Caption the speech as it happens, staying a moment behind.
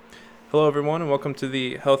Hello, everyone, and welcome to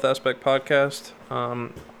the Health Aspect Podcast.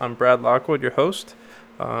 I'm Brad Lockwood, your host,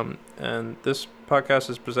 and this podcast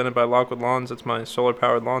is presented by Lockwood Lawns. It's my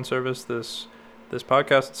solar-powered lawn service. This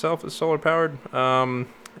podcast itself is solar-powered,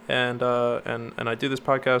 and I do this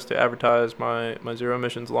podcast to advertise my zero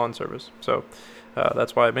emissions lawn service. So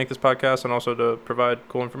that's why I make this podcast, and also to provide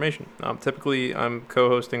cool information. Typically, I'm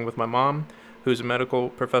co-hosting with my mom, who's a medical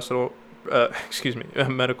professional. A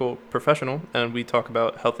medical professional, and we talk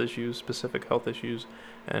about health issues, specific health issues,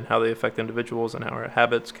 and how they affect individuals, and how our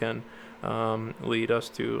habits can lead us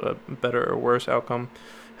to a better or worse outcome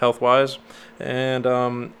health-wise. And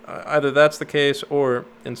either that's the case, or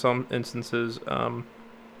in some instances,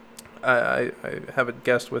 I have a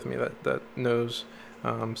guest with me that knows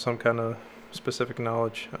some kind of specific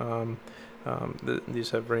knowledge.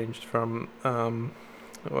 These have ranged from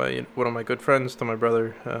one of my good friends to my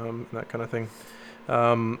brother, that kind of thing.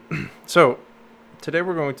 So today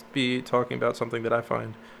we're going to be talking about something that I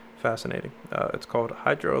find fascinating. It's called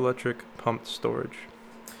hydroelectric pumped storage.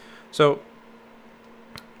 So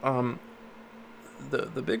the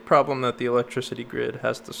big problem that the electricity grid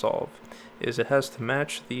has to solve is it has to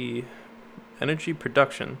match the energy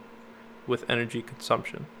production with energy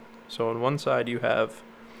consumption. So on one side you have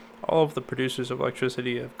all of the producers of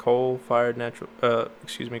electricity. You have coal-fired power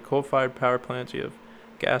plants. You have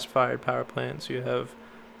gas-fired power plants. You have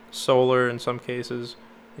solar in some cases,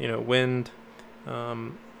 wind,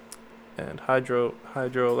 and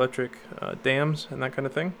hydroelectric dams and that kind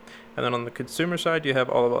of thing. And then on the consumer side, you have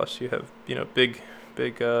all of us. You have big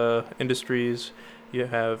industries. You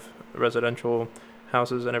have residential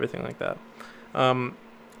houses and everything like that.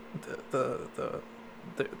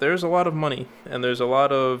 There's a lot of money, and there's a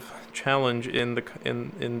lot of challenge in the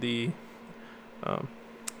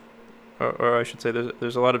or I should say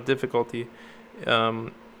there's a lot of difficulty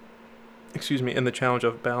in the challenge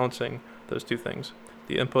of balancing those two things,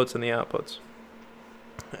 the inputs and the outputs.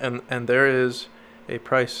 And there is a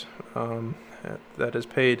price that is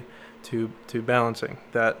paid to balancing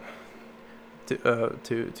that,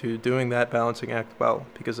 to doing that balancing act well,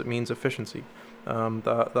 because it means efficiency.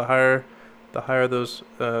 The higher those,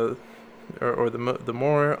 the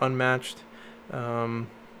more unmatched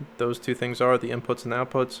those two things are, the inputs and the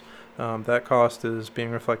outputs, that cost is being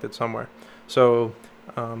reflected somewhere. So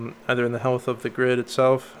either in the health of the grid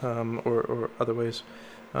itself, or other ways,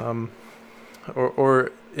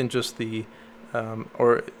 or in just the,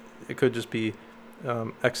 or it could just be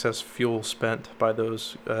excess fuel spent by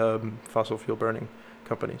those fossil fuel burning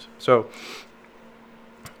companies.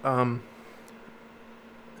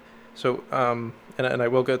 And I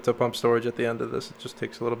will get to pump storage at the end of this. It just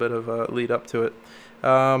takes a little bit of a lead up to it.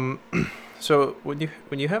 So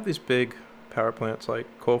when you have these big power plants like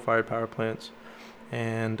coal-fired power plants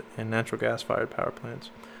and natural gas-fired power plants,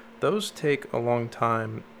 those take a long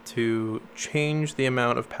time to change the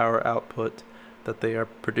amount of power output that they are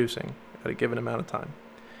producing at a given amount of time.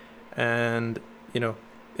 And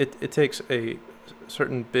it takes a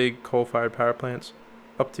certain big coal-fired power plants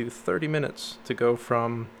up to 30 minutes to go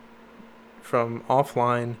from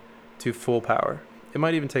offline to full power. It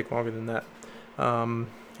might even take longer than that.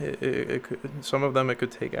 It could, some of them it could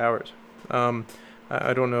take hours. I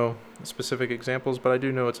don't know specific examples, but I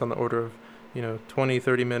do know it's on the order of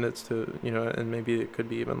 20-30 minutes to and maybe it could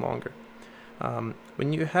be even longer.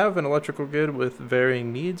 When you have an electrical grid with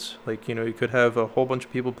varying needs, like you could have a whole bunch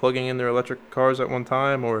of people plugging in their electric cars at one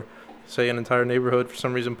time, or say an entire neighborhood for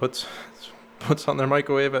some reason puts on their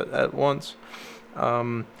microwave at once.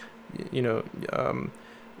 The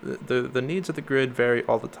needs of the grid vary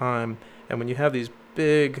all the time, and when you have these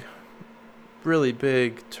really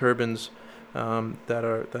big turbines that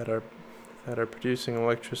are producing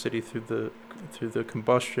electricity through the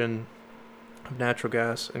combustion of natural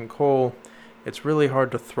gas and coal, it's really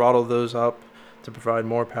hard to throttle those up to provide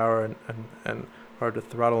more power, and hard to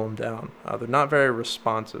throttle them down. They're not very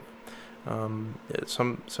responsive. If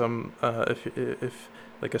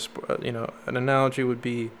like an analogy would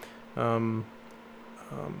be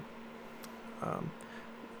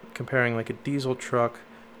comparing like a diesel truck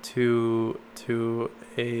to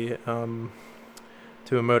a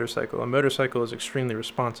motorcycle. A motorcycle is extremely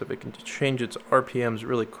responsive. It can change its RPMs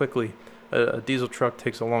really quickly. A diesel truck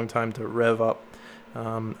takes a long time to rev up.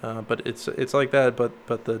 But it's like that.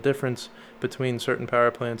 But the difference between certain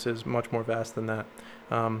power plants is much more vast than that.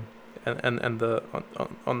 And the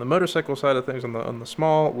on the motorcycle side of things, on the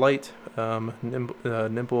small, light,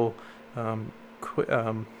 nimble,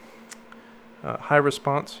 high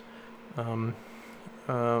response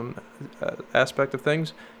aspect of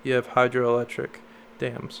things, you have hydroelectric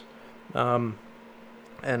dams.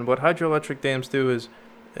 And what hydroelectric dams do is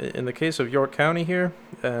in the case of York County here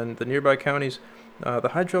and the nearby counties,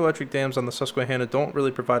 the hydroelectric dams on the Susquehanna don't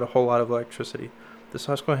really provide a whole lot of electricity. The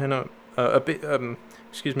Susquehanna, a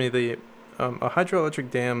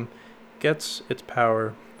hydroelectric dam gets its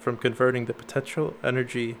power from converting the potential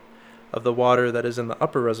energy of the water that is in the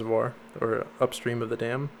upper reservoir or upstream of the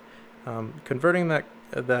dam, converting that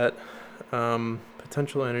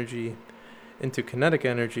potential energy into kinetic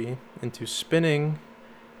energy, into spinning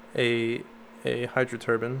a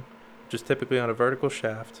hydroturbine, which is typically on a vertical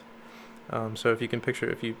shaft. So if you can picture,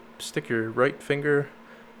 if you stick your right finger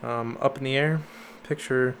up in the air,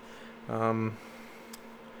 picture, or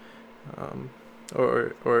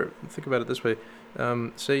think about it this way.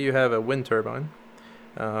 Say you have a wind turbine,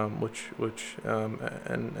 and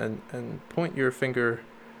point your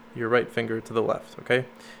right finger to the left. Okay,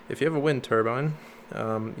 if you have a wind turbine,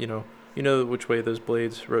 you know which way those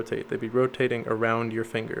blades rotate. They'd be rotating around your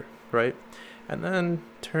finger, right? And then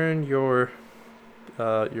turn your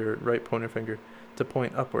right pointer finger to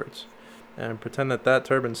point upwards, and pretend that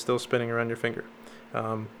turbine's still spinning around your finger.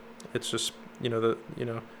 It's just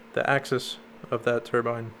the axis of that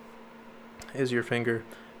turbine is your finger,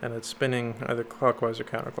 and it's spinning either clockwise or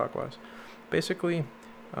counterclockwise. Basically,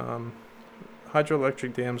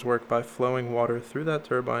 hydroelectric dams work by flowing water through that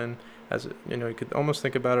turbine. You could almost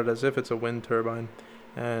think about it as if it's a wind turbine,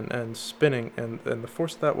 and spinning, and the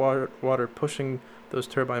force of that water pushing those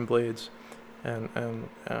turbine blades, and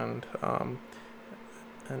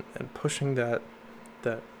pushing those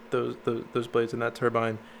blades in that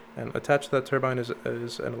turbine, and attached to that turbine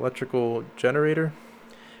is an electrical generator,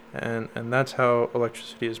 and that's how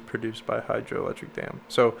electricity is produced by a hydroelectric dam.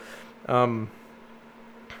 So, to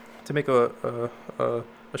make a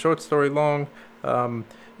short story long,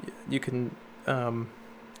 you can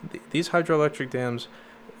these hydroelectric dams,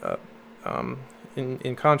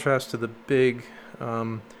 in contrast to the big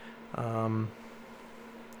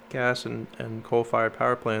gas and coal-fired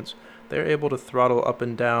power plants, they're able to throttle up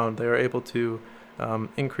and down. They are able to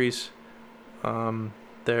increase and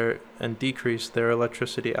decrease their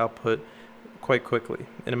electricity output quite quickly,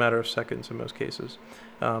 in a matter of seconds in most cases.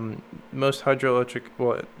 Most hydroelectric,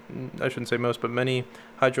 well, I shouldn't say most, but many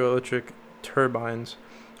hydroelectric turbines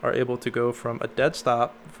are able to go from a dead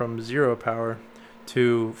stop, from zero power,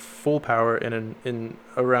 to full power in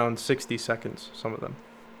around 60 seconds, some of them.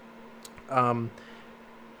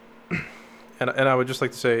 And I would just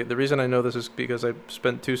like to say, the reason I know this is because I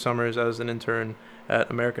spent 2 summers as an intern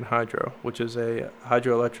at American Hydro, which is a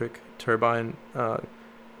hydroelectric turbine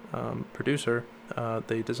producer.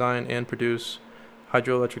 They design and produce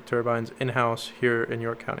hydroelectric turbines in-house here in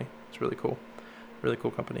York County. It's really cool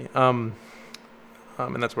company. And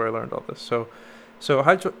that's where I learned all this. So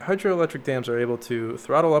hydroelectric dams are able to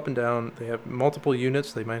throttle up and down. They have multiple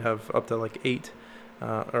units. They might have up to like 8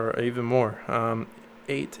 or even more.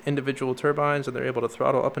 8 individual turbines, and they're able to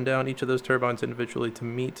throttle up and down each of those turbines individually to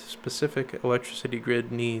meet specific electricity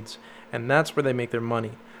grid needs. And that's where they make their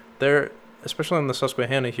money. They're, especially on the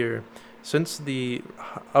Susquehanna here, since the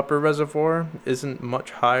upper reservoir isn't much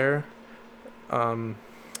higher than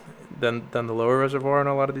the lower reservoir in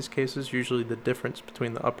a lot of these cases. Usually the difference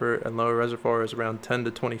between the upper and lower reservoir is around 10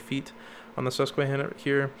 to 20 feet on the Susquehanna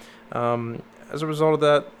here. As a result of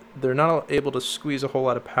that, they're not able to squeeze a whole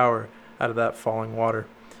lot of power out of that falling water.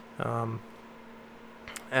 And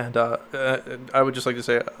I would just like to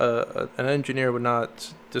say an engineer would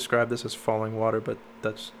not describe this as falling water, but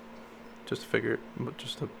that's just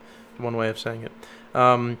one way of saying it.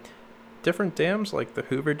 Different dams, like the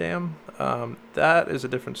Hoover Dam, that is a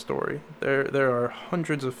different story. There are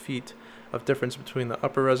hundreds of feet of difference between the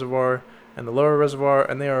upper reservoir and the lower reservoir,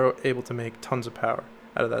 and they are able to make tons of power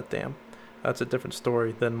out of that dam. That's a different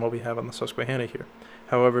story than what we have on the Susquehanna here.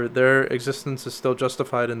 However, their existence is still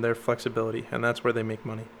justified in their flexibility, and that's where they make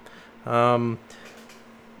money. Now,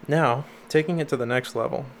 taking it to the next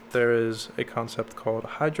level, there is a concept called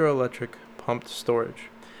hydroelectric pumped storage.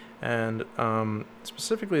 And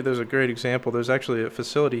specifically, there's a great example. There's actually a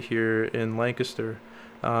facility here in Lancaster.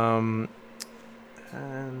 And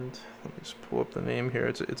let me just pull up the name here.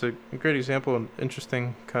 It's a great example and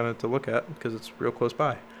interesting kind of to look at because it's real close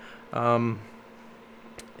by.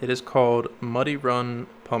 It is called the Muddy Run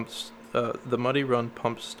Pumped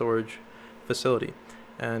Storage Facility.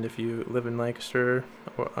 And if you live in Lancaster,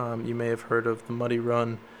 you may have heard of the Muddy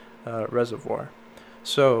Run Reservoir.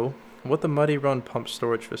 So what the Muddy Run Pumped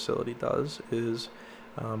Storage Facility does is,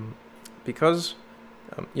 because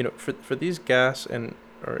for these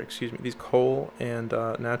these coal and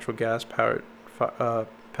natural gas powered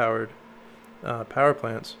power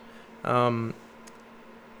plants,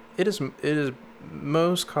 it is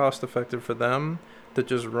most cost effective for them that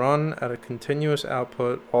just run at a continuous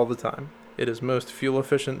output all the time. It is most fuel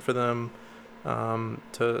efficient for them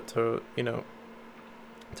to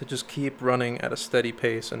just keep running at a steady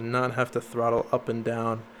pace and not have to throttle up and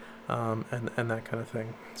down, and that kind of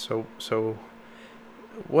thing. So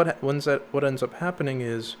what ends up happening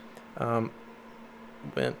is,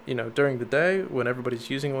 when during the day when everybody's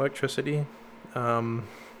using electricity, the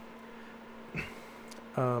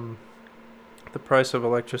price of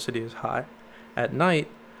electricity is high. At night,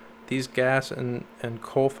 these gas and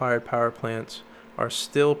coal-fired power plants are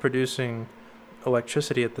still producing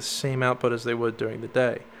electricity at the same output as they would during the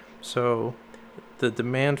day. So the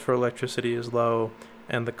demand for electricity is low,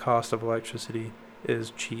 and the cost of electricity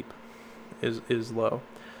is cheap, is low.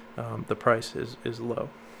 The price is low.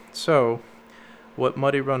 So what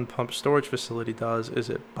Muddy Run Pumped Storage Facility does is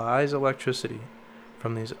it buys electricity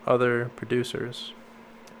from these other producers,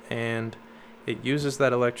 and it uses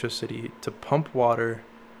that electricity to pump water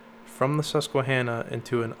from the Susquehanna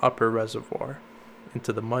into an upper reservoir,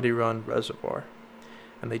 into the Muddy Run Reservoir.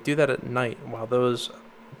 And they do that at night while those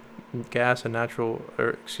natural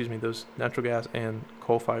gas and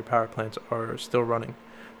coal-fired power plants are still running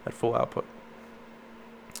at full output.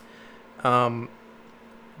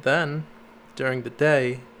 Then, during the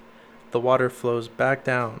day, the water flows back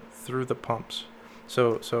down through the pumps.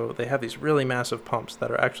 So they have these really massive pumps that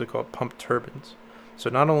are actually called pump turbines. So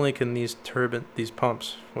not only can these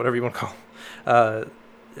pumps, whatever you want to call them,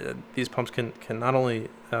 these pumps can not only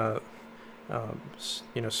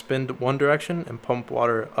spin one direction and pump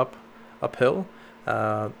water uphill.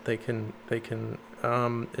 They can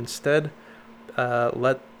instead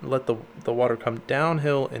let the water come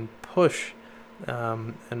downhill and push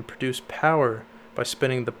and produce power by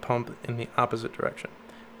spinning the pump in the opposite direction.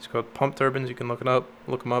 It's called pump turbines. You can look them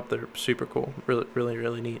up. They're super cool. Really, really,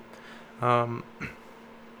 really neat. So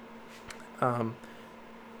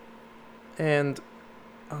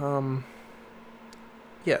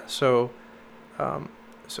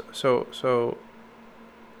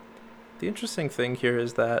the interesting thing here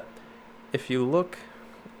is that if you look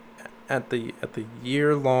at the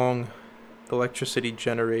year-long electricity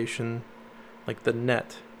generation, like the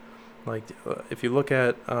net, if you look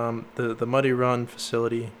at the Muddy Run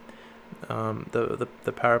facility,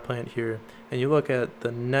 the power plant here, and you look at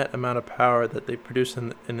the net amount of power that they produce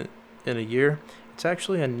in a year, it's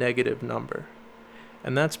actually a negative number,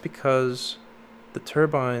 and that's because the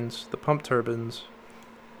pump turbines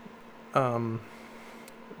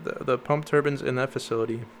in that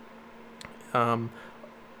facility have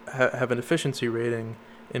an efficiency rating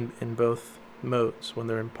in both modes. When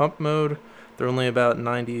they're in pump mode, they're only about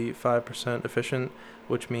 95% efficient,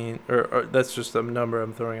 which means, or that's just a number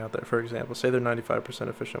I'm throwing out there. For example, say they're 95%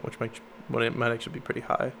 efficient, which might actually be pretty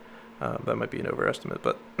high. That might be an overestimate,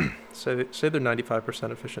 but say they're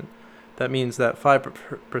 95% efficient. That means that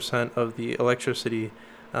 5% of the electricity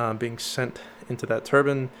being sent into that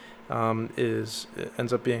turbine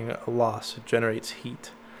ends up being a loss. It generates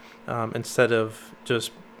heat instead of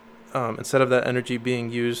that energy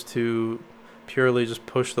being used to purely just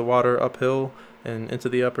push the water uphill and into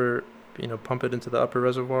the upper, pump it into the upper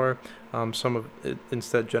reservoir. Some of it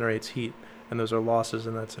instead generates heat, and those are losses,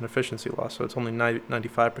 and that's an efficiency loss. So it's only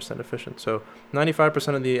 95% efficient. So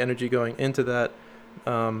 95% of the energy going into that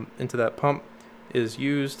pump is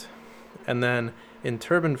used, and then in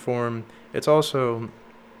turbine form, it's also,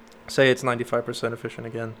 say it's 95% efficient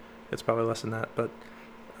again. It's probably less than that, but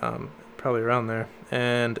probably around there.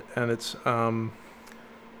 And it's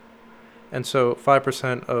and so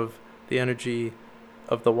 5% of the energy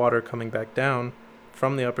of the water coming back down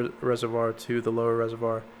from the upper reservoir to the lower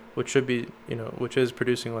reservoir, which is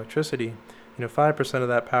producing electricity, 5% of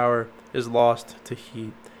that power is lost to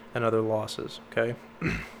heat and other losses, okay?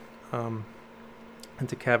 And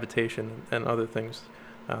to cavitation and other things.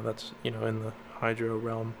 That's, in the hydro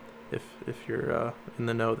realm, if you're in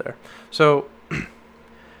the know there. So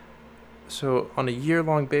on a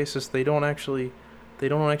year-long basis, they don't actually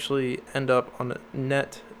end up on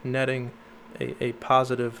netting a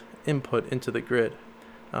positive input into the grid.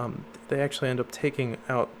 They actually end up taking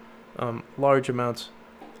out large amounts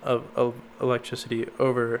of electricity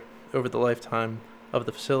over the lifetime of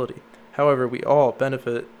the facility. However, we all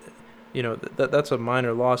benefit. That's a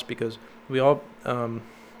minor loss because we all and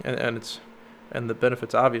the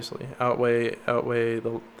benefits obviously outweigh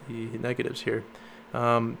the negatives here,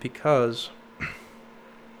 because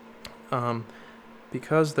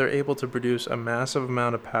they're able to produce a massive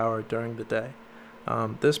amount of power during the day.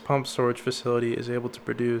 This pump storage facility is able to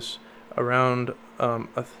produce around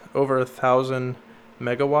over 1,000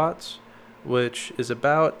 megawatts which is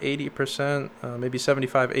about 80%, maybe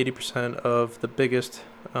 75-80% of the biggest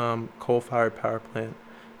coal-fired power plant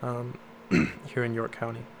here in York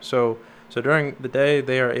County. So during the day,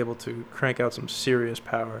 they are able to crank out some serious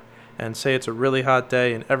power. And say it's a really hot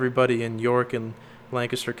day, and everybody in York and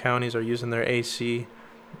Lancaster counties are using their AC.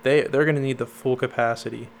 They're going to need the full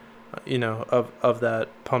capacity, of that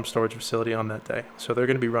pump storage facility on that day. So they're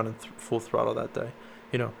going to be running full throttle that day.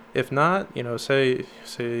 If not, say, it's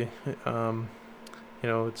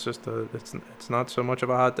just it's not so much of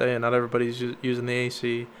a hot day, and not everybody's using the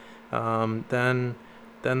AC. Then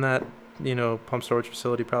that pump storage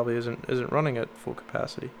facility probably isn't running at full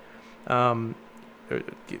capacity,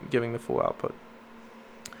 giving the full output.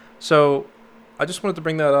 So I just wanted to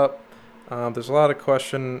bring that up. There's a lot of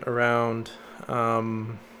question around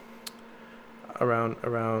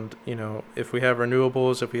if we have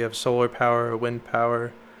renewables, if we have solar power or wind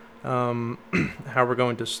power, how we're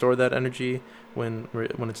going to store that energy when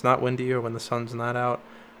it's not windy or when the sun's not out.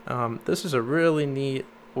 This is a really neat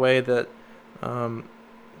way that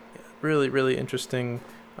really, really interesting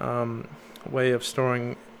way of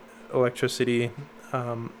storing electricity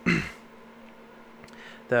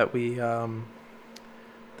that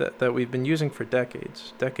we've been using for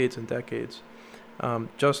decades and decades,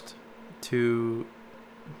 just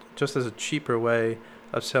as a cheaper way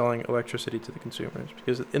of selling electricity to the consumers.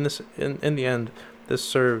 Because in the end, this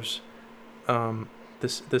serves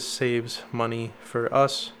this saves money for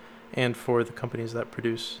us and for the companies that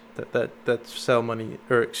produce that sell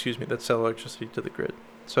electricity to the grid.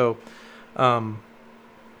 So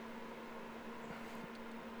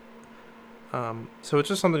so it's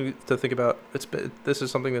just something to think about. This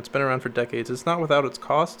is something that's been around for decades. It's not without its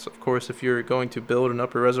costs. Of course, if you're going to build an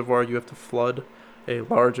upper reservoir, you have to flood a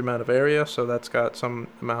large amount of area, so that's got some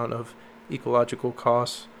amount of ecological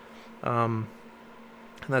costs. And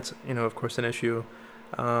that's, of course, an issue.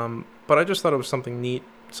 But I just thought it was something neat,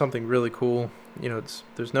 something really cool.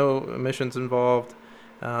 There's no emissions involved,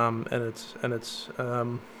 and it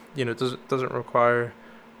doesn't require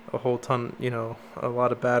a whole ton, a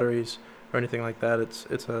lot of batteries or anything like that.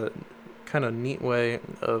 It's a kind of neat way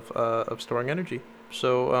of storing energy.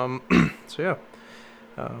 So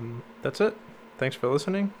that's it. Thanks for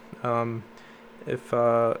listening. If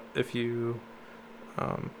you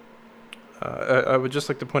I would just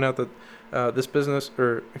like to point out that this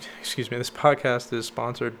podcast is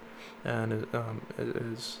sponsored and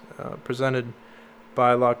is presented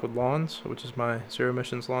by Lockwood Lawns, which is my zero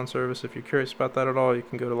emissions lawn service. If you're curious about that at all, you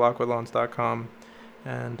can go to lockwoodlawns.com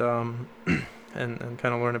and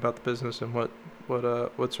kind of learn about the business and what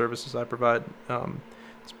services I provide.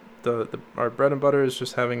 Our bread and butter is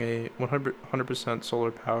just having a 100% solar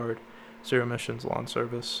powered zero emissions lawn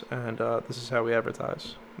service, and this is how we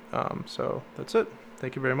advertise. So that's it.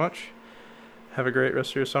 Thank you very much. Have a great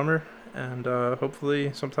rest of your summer, and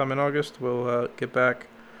hopefully sometime in August we'll get back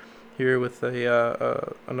here with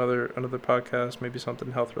another podcast, maybe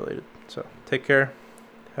something health related. So take care.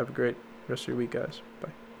 Have a great rest of your week, guys. Bye.